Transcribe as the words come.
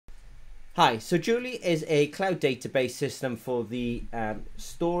Hi, so Djuli is a cloud database system for the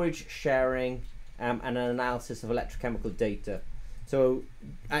storage, sharing, and analysis of electrochemical data. So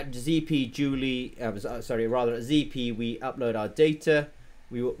at Djuli, at ZP, we upload our data.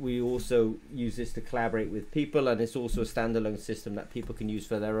 We also use this to collaborate with people, and it's also a standalone system that people can use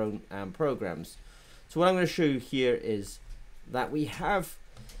for their own programs. So what I'm going to show you here is that we have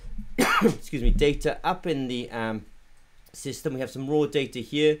excuse me, data up in the system. We have some raw data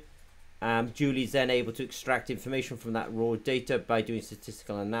here. Djuli is then able to extract information from that raw data by doing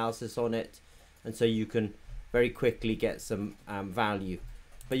statistical analysis on it, and so you can very quickly get some value.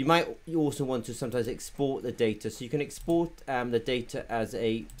 But you also want to sometimes export the data, so you can export the data as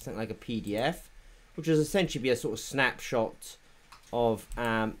something like a PDF, which is essentially be a sort of snapshot of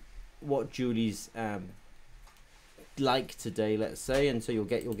what Djuli's like today, let's say, and so you'll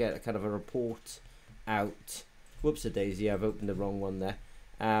get a kind of a report out. Whoops a daisy, I've opened the wrong one there.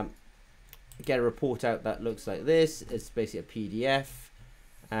 Get a report out that looks like this. It's basically a PDF,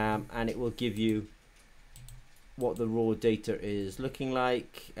 and it will give you what the raw data is looking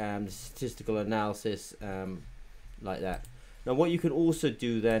like, the statistical analysis, like that. Now what you can also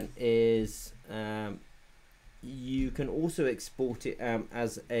do then is you can also export it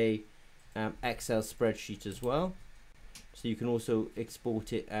as a Excel spreadsheet as well. So you can also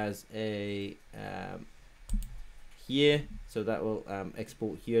export it as a here, so that will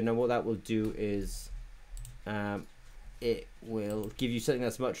export here. Now what that will do is it will give you something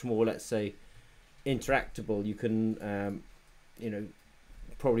that's much more, let's say, interactable. You can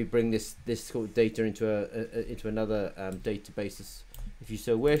probably bring this sort of data into another database if you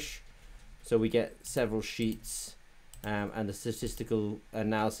so wish. So we get several sheets, and the statistical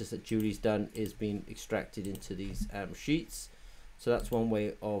analysis that Djuli's done is being extracted into these sheets. So that's one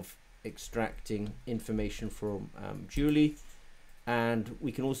way of extracting information from Djuli. And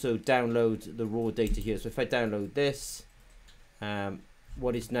we can also download the raw data here. So if I download this,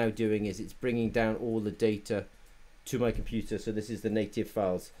 what it's now doing is it's bringing down all the data to my computer. So this is the native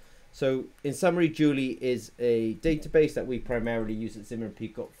files. So in summary, Djuli is a database that we primarily use at Zimmer &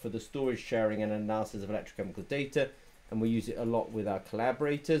 Peacock for the storage, sharing and analysis of electrochemical data, and we use it a lot with our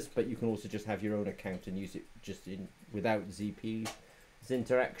collaborators, but you can also just have your own account and use it just without ZP's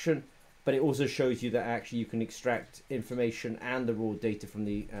interaction. But it also shows you that actually you can extract information and the raw data from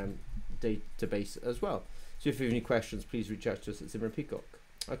the database as well. So if you have any questions, please reach out to us at Zimmer & Peacock.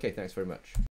 Okay, thanks very much.